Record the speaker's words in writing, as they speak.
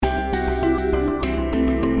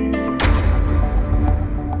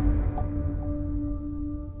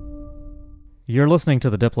You're listening to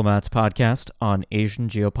the Diplomats podcast on Asian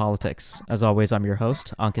geopolitics. As always, I'm your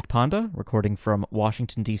host, Ankit Panda, recording from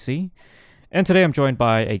Washington, D.C. And today I'm joined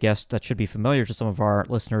by a guest that should be familiar to some of our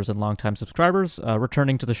listeners and longtime subscribers.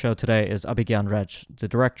 Returning to the show today is Abhigyan Rej, the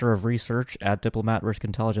Director of Research at Diplomat Risk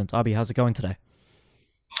Intelligence. Abhi, how's it going today?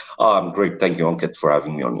 I'm great. Thank you, Ankit, for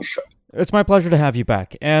having me on your show. It's my pleasure to have you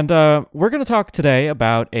back. And we're going to talk today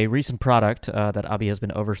about a recent product that Abhi has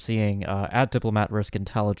been overseeing at Diplomat Risk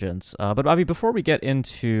Intelligence. But Abhi, before we get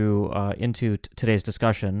into today's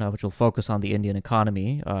discussion, which will focus on the Indian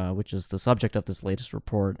economy, which is the subject of this latest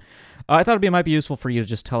report, I thought it might be useful for you to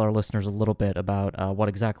just tell our listeners a little bit about what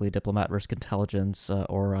exactly Diplomat Risk Intelligence,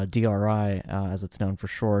 or DRI, as it's known for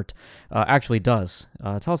short, actually does.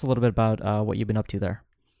 Tell us a little bit about what you've been up to there.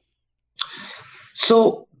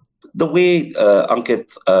 So, the way,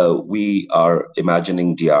 Ankit, we are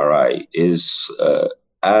imagining DRI is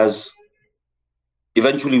as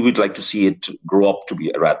eventually we'd like to see it grow up to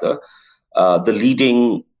be the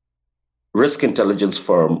leading risk intelligence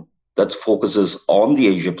firm that focuses on the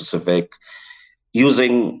Asia Pacific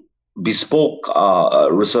using bespoke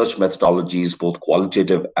research methodologies, both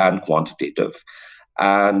qualitative and quantitative.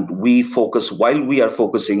 And while we are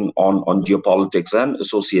focusing on geopolitics and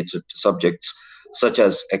associated subjects, such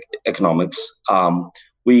as economics.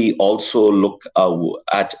 We also look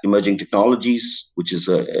at emerging technologies, which is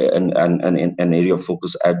an area of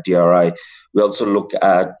focus at DRI. We also look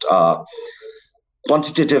at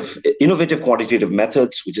innovative quantitative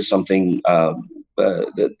methods, which is something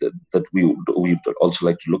that we would also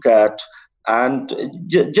like to look at, and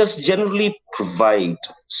just generally provide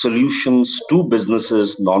solutions to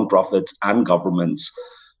businesses, nonprofits, and governments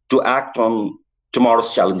to act on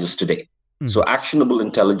tomorrow's challenges today. So actionable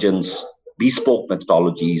intelligence, bespoke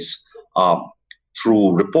methodologies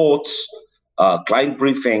through reports, client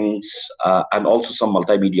briefings, and also some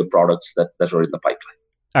multimedia products that are in the pipeline.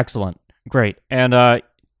 Excellent. Great. And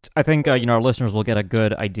I think our listeners will get a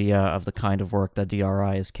good idea of the kind of work that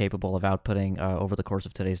DRI is capable of outputting over the course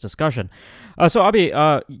of today's discussion. So,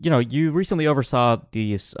 Abhi, you recently oversaw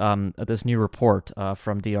this new report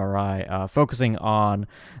from DRI focusing on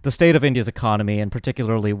the state of India's economy, and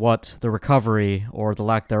particularly what the recovery, or the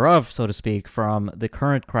lack thereof, so to speak, from the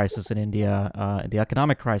current crisis in India, the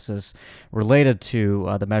economic crisis related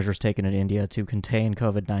to the measures taken in India to contain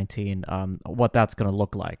COVID-19, what that's going to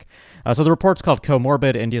look like. So the report's called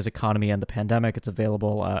Comorbid India's Economy and the Pandemic. It's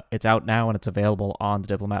available. It's out now, and it's available on the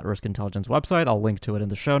Diplomat Risk Intelligence website. I'll link to it in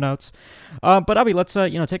the show notes. But Abhi, let's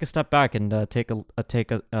take a step back and take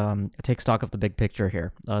stock of the big picture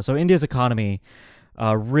here. So India's economy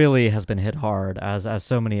really has been hit hard, as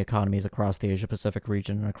so many economies across the Asia-Pacific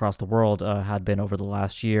region and across the world had been over the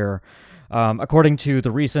last year. According to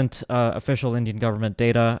the recent official Indian government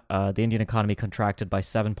data, the Indian economy contracted by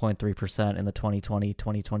 7.3% in the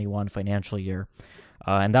 2020-2021 financial year.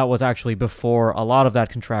 And that was actually before a lot of that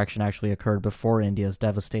contraction actually occurred before India's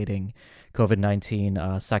devastating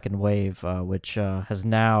COVID-19 second wave, which has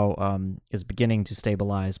now is beginning to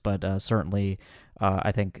stabilize, but certainly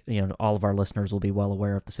I think all of our listeners will be well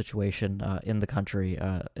aware of the situation in the country,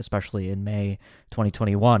 especially in May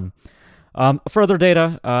 2021. Further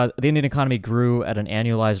data, the Indian economy grew at an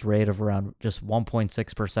annualized rate of around just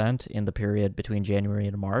 1.6% in the period between January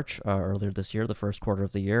and March earlier this year, the first quarter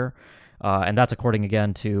of the year. And that's according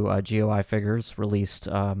again to GOI figures released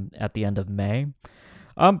at the end of May.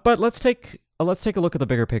 But let's take a look at the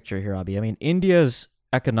bigger picture here, Abhi. I mean, India's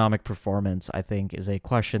economic performance, I think, is a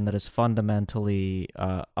question that is fundamentally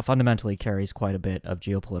carries quite a bit of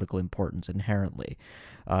geopolitical importance inherently.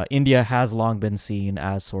 India has long been seen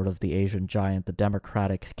as sort of the Asian giant, the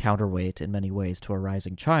democratic counterweight in many ways to a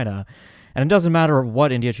rising China. And it doesn't matter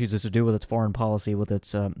what India chooses to do with its foreign policy, with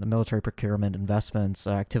its military procurement, investments,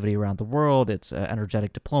 activity around the world, its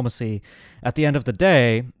energetic diplomacy. At the end of the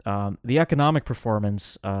day, the economic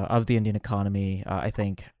performance of the Indian economy, I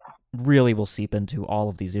think, really will seep into all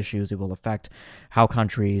of these issues. It will affect how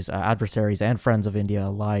countries, adversaries, and friends of India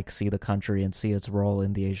alike see the country and see its role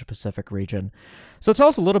in the Asia-Pacific region. So tell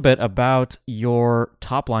us a little bit about your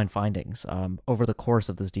top-line findings over the course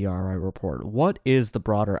of this DRI report. What is the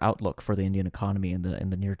broader outlook for the Indian economy in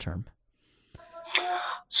the near term?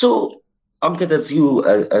 So, Ankit, as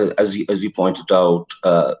you pointed out,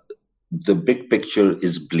 the big picture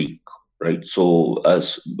is bleak, right? So,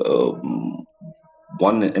 as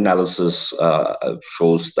one analysis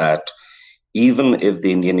shows that even if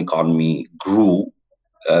the Indian economy grew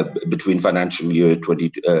between financial year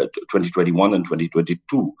 2021 and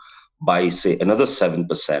 2022 by, say, another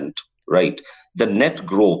 7%, right, the net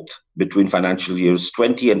growth between financial years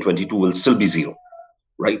 20 and 22 will still be zero,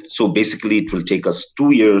 right? So basically, it will take us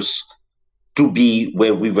 2 years to be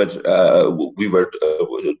where we were 2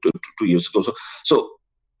 years ago.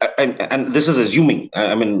 And this is assuming,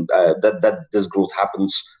 I mean, that this growth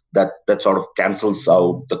happens, that sort of cancels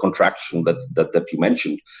out the contraction that you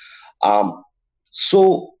mentioned. Um,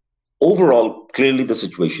 so overall, clearly the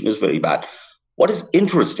situation is very bad. What is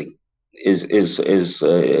interesting is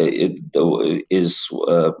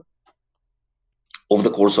over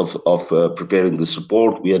the course of preparing this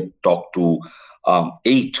report, we had talked to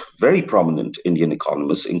 8 very prominent Indian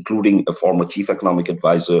economists, including a former chief economic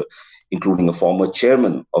advisor, including a former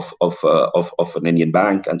chairman of an Indian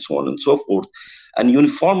bank, and so on and so forth. And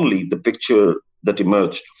uniformly, the picture that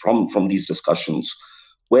emerged from these discussions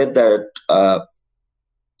were that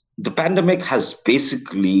the pandemic has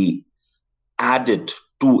basically added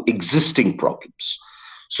to existing problems.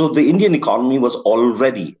 So the Indian economy was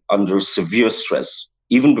already under severe stress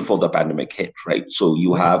even before the pandemic hit, right? So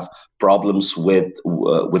you have problems with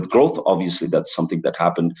growth. Obviously, that's something that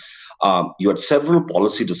happened. You had several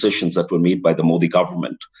policy decisions that were made by the Modi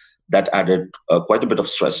government that added quite a bit of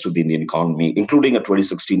stress to the Indian economy, including a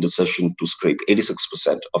 2016 decision to scrape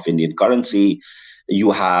 86% of Indian currency.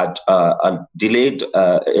 You had a delayed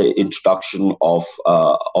introduction of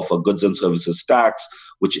a goods and services tax,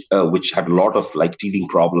 which had a lot of like teething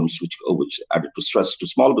problems, which added to stress to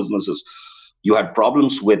small businesses. You had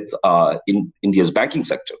problems with in India's banking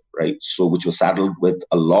sector, right? So which was saddled with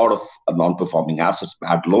a lot of non-performing assets,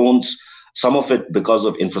 bad loans, some of it because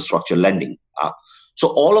of infrastructure lending. So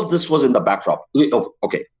all of this was in the backdrop.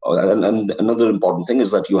 Okay, and another important thing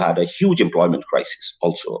is that you had a huge employment crisis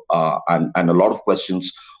also, and a lot of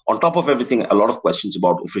questions. On top of everything, a lot of questions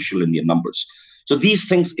about official Indian numbers. So these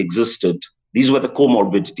things existed. These were the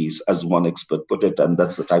comorbidities, as one expert put it, and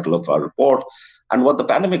that's the title of our report. And what the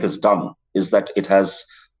pandemic has done is that it has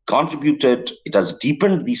contributed, it has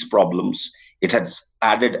deepened these problems, it has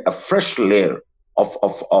added a fresh layer of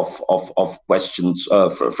questions,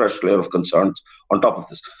 fresh layer of concerns on top of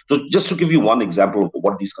this. So just to give you one example of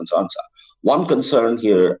what these concerns are, one concern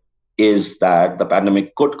here is that the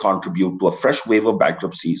pandemic could contribute to a fresh wave of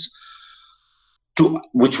bankruptcies,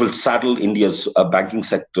 which will saddle India's banking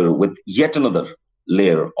sector with yet another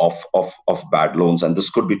layer of bad loans, and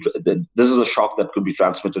this is a shock that could be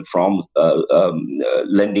transmitted from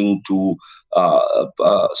lending to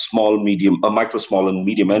micro, small, and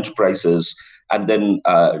medium enterprises, and then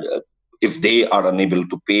if they are unable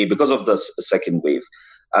to pay because of the second wave,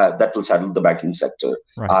 that will saddle the banking sector.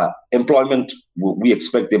 Right. Employment, we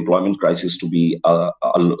expect the employment crisis to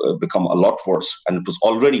become a lot worse, and it was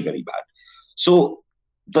already very bad. So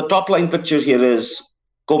the top line picture here is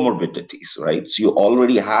comorbidities, right? So you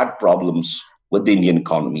already had problems with the Indian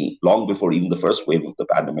economy long before even the first wave of the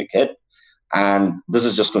pandemic hit, and this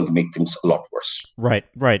is just going to make things a lot worse. Right,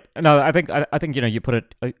 right. No, I think you put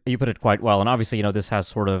it quite well, and obviously this has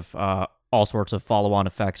sort of all sorts of follow-on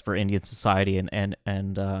effects for Indian society and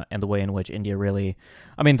the way in which India really,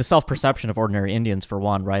 I mean, the self-perception of ordinary Indians for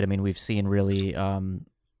one, right? I mean, we've seen really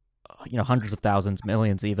hundreds of thousands,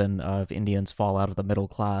 millions even of Indians fall out of the middle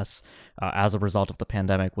class as a result of the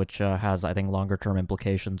pandemic, which has, I think, longer term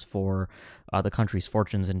implications for the country's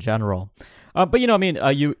fortunes in general. But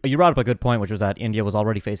you brought up a good point, which was that India was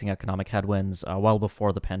already facing economic headwinds well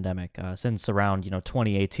before the pandemic. Since around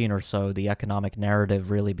 2018 or so, the economic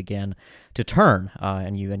narrative really began to turn.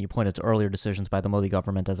 And you pointed to earlier decisions by the Modi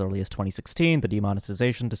government as early as 2016, the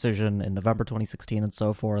demonetization decision in November 2016, and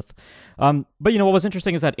so forth. But what was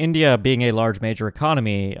interesting is that India, being a large major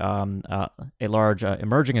economy, a large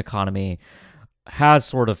emerging economy, has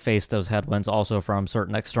sort of faced those headwinds also from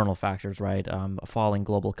certain external factors, right? Falling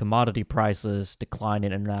global commodity prices, decline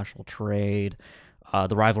in international trade,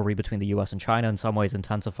 the rivalry between the U.S. and China in some ways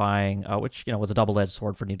intensifying, which was a double-edged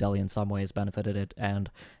sword for New Delhi in some ways, benefited it and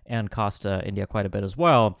cost India quite a bit as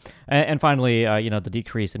well. And finally, the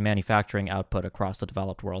decrease in manufacturing output across the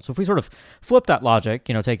developed world. So if we sort of flip that logic,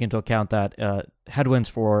 take into account that headwinds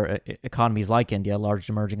for economies like India, large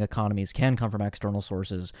emerging economies, can come from external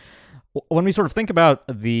sources. When we sort of think about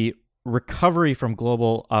the recovery from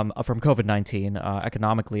COVID-19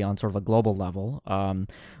 economically on sort of a global level,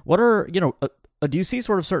 what are do you see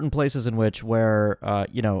sort of certain places in which where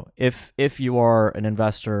if you are an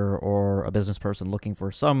investor or a business person looking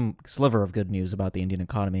for some sliver of good news about the Indian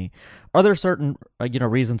economy, are there certain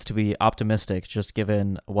reasons to be optimistic just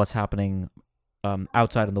given what's happening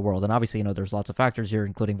outside in the world? And obviously, there's lots of factors here,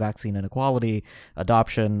 including vaccine inequality,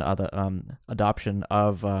 adoption, the adoption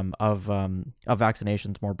of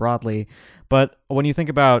vaccinations more broadly. But when you think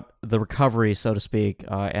about the recovery, so to speak,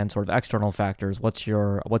 and sort of external factors, what's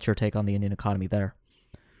your take on the Indian economy there?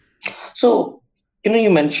 So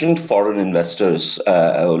You mentioned foreign investors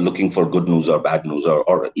looking for good news or bad news,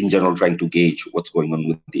 or in general trying to gauge what's going on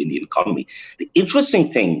with the Indian economy. The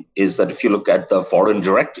interesting thing is that if you look at the foreign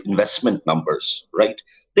direct investment numbers, right,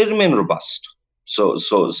 they remain robust.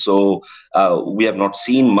 So we have not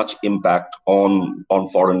seen much impact on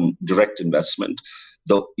foreign direct investment.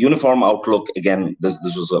 The uniform outlook, again, this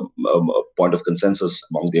was a point of consensus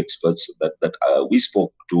among the experts that we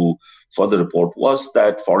spoke to for the report, was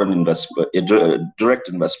that foreign investment, direct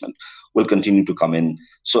investment, will continue to come in.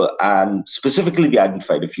 So, and specifically, they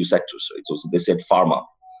identified a few sectors. Right? So they said pharma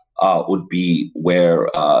would be where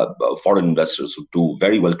foreign investors would do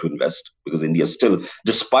very well to invest, because India still,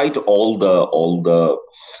 despite all the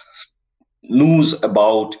news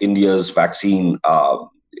about India's vaccine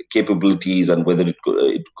capabilities and whether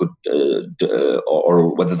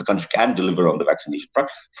or whether the country can deliver on the vaccination front,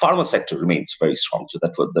 pharma sector remains very strong. So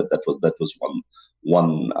that was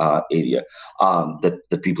one area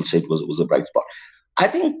that people said was a bright spot. I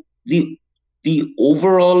think the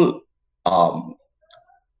overall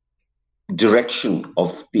direction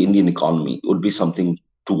of the Indian economy would be something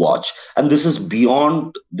to watch. And this is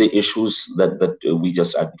beyond the issues that we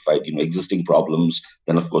just identified, existing problems,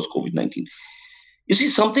 then of course COVID-19. You see,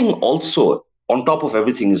 something also on top of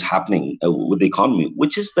everything is happening with the economy,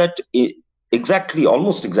 which is that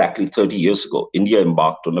almost exactly 30 years ago, India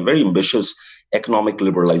embarked on a very ambitious economic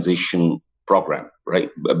liberalization program, right?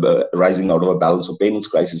 Rising out of a balance of payments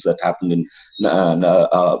crisis that happened in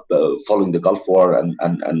following the Gulf War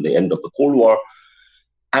and the end of the Cold War.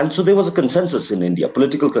 And so there was a consensus in India,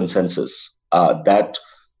 political consensus, that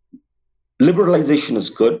liberalization is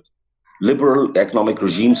good, liberal economic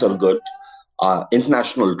regimes are good,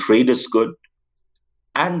 international trade is good.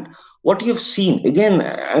 And what you've seen again,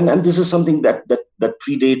 and this is something that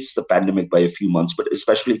predates the pandemic by a few months, but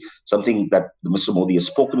especially something that Mr. Modi has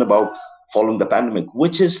spoken about following the pandemic,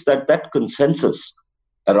 which is that consensus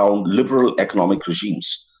around liberal economic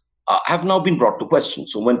regimes have now been brought to question.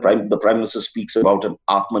 So when the Prime Minister speaks about an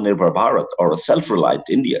Atmanirbhar Bharat, or a self-reliant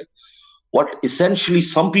India, what essentially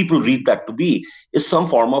some people read that to be is some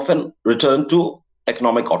form of an return to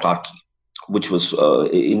economic autarky, which was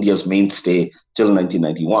India's mainstay till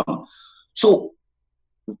 1991. So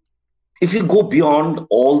if you go beyond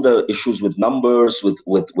all the issues with numbers, with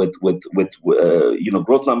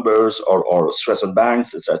growth numbers, or stress on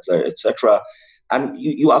banks, etc., and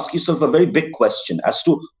you ask yourself a very big question as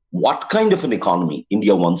to what kind of an economy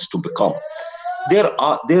India wants to become. There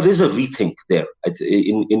is a rethink there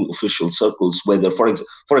in official circles, whether, for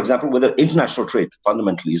example, whether international trade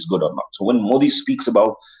fundamentally is good or not. So when Modi speaks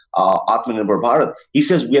about Atmanirbhar Bharat, he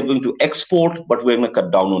says we are going to export, but we're going to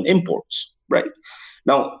cut down on imports. Right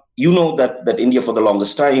now, that India, for the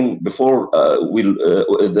longest time, before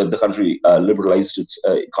the country liberalized its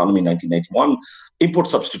economy in 1991, import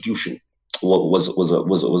substitution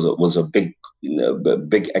was a big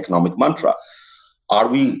economic mantra. Are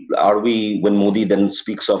we, when Modi then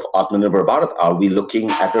speaks of Atmanirbhar Bharat, are we looking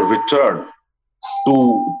at a return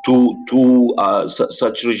to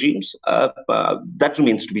such regimes? That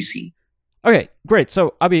remains to be seen. Okay, great.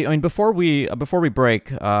 So, Abhi, I mean, before we break,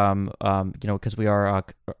 because we are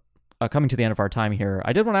coming to the end of our time here,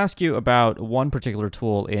 I did want to ask you about one particular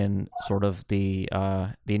tool in sort of the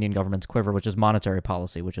Indian government's quiver, which is monetary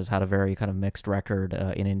policy, which has had a very kind of mixed record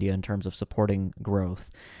in India in terms of supporting growth.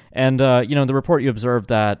 And in the report you observed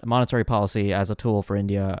that monetary policy as a tool for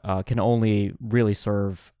India can only really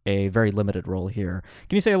serve a very limited role here.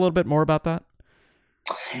 Can you say a little bit more about that?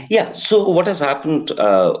 Yeah. So what has happened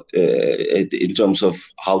in terms of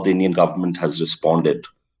how the Indian government has responded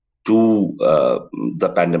to the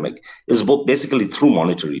pandemic is both basically through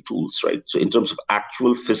monetary tools, right? So in terms of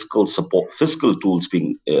actual fiscal support, fiscal tools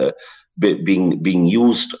being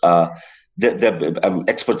used,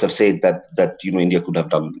 experts have said that India could have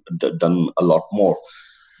done a lot more,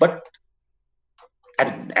 but.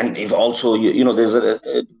 And if also there's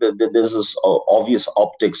this obvious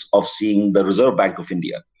optics of seeing the Reserve Bank of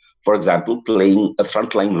India, for example, playing a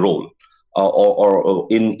frontline role or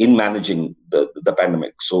in managing the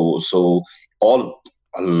pandemic. So a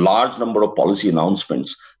large number of policy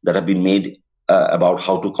announcements that have been made about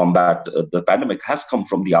how to combat the pandemic has come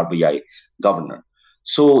from the RBI governor.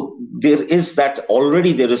 So there is that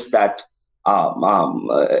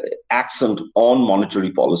accent on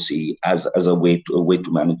monetary policy as a way to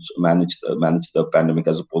manage the pandemic,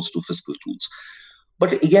 as opposed to fiscal tools.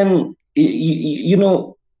 But again,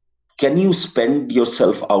 can you spend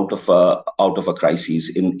yourself out of a crisis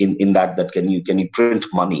in that can you print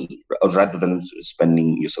money rather than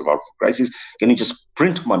spending yourself out of a crisis? Can you just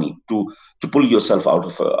print money to pull yourself out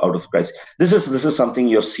of crisis? This is something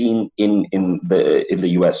you've seen in the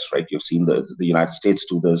US, right? You've seen the United States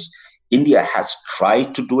do this. India has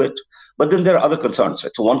tried to do it, but then there are other concerns,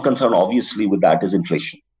 right? So one concern obviously with that is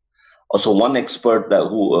inflation. Also, one expert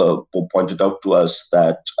who pointed out to us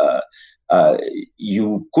that uh,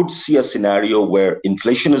 you could see a scenario where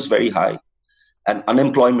inflation is very high and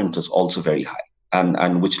unemployment is also very high,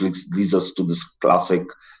 and which leads us to this classic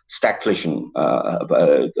stagflation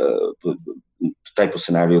type of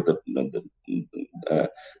scenario that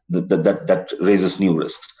raises new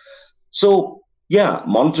risks. So yeah,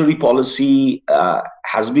 monetary policy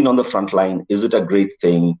has been on the front line. Is it a great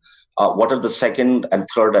thing? What are the second and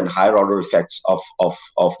third and higher order effects of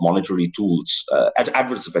monetary tools,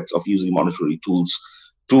 adverse effects of using monetary tools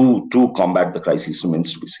to combat the crisis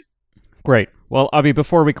remains to be seen. Great. Well, Abhi,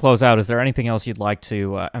 before we close out, is there anything else you'd like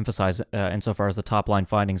to emphasize insofar as the top line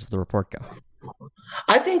findings of the report go?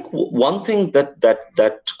 I think one thing that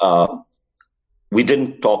we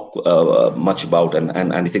didn't talk much about,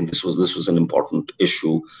 and I think this was an important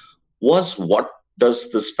issue, was what does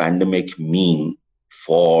this pandemic mean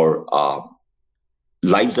for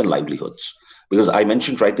lives and livelihoods? Because I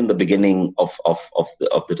mentioned right in the beginning of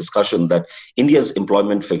the discussion that India's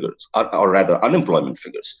employment figures, or rather unemployment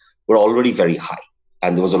figures, were already very high,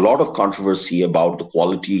 and there was a lot of controversy about the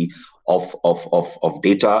quality of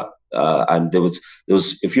data. And there was,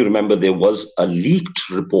 if you remember, there was a leaked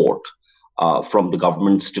report from the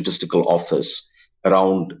government statistical office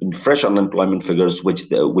around fresh unemployment figures, which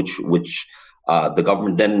the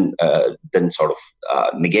government then sort of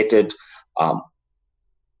negated.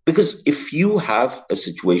 Because if you have a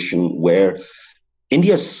situation where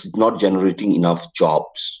India is not generating enough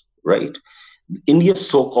jobs, right? India's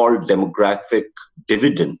so-called demographic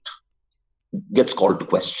dividend gets called to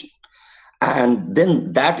question. And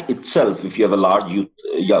then that itself, if you have a large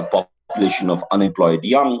population of unemployed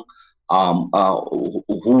young,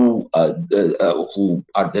 who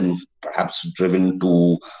are then perhaps driven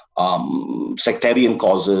to sectarian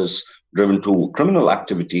causes, driven to criminal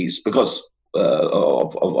activities because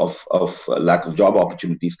of lack of job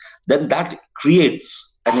opportunities, then that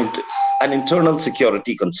creates an internal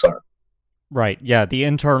security concern. Right. Yeah. The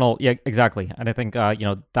internal. Yeah. Exactly. And I think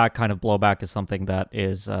that kind of blowback is something that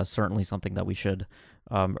is certainly something that we should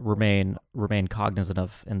remain cognizant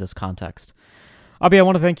of in this context. Abhi, I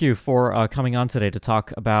want to thank you for coming on today to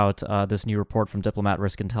talk about this new report from Diplomat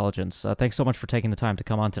Risk Intelligence. Thanks so much for taking the time to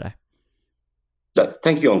come on today.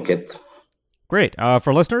 Thank you, Ankit. Great.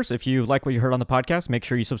 For listeners, if you like what you heard on the podcast, make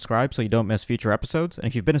sure you subscribe so you don't miss future episodes. And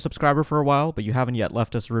if you've been a subscriber for a while, but you haven't yet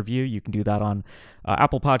left us a review, you can do that on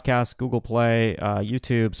Apple Podcasts, Google Play,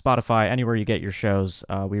 YouTube, Spotify, anywhere you get your shows.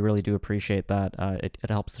 We really do appreciate that. It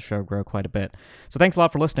helps the show grow quite a bit. So thanks a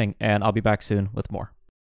lot for listening, and I'll be back soon with more.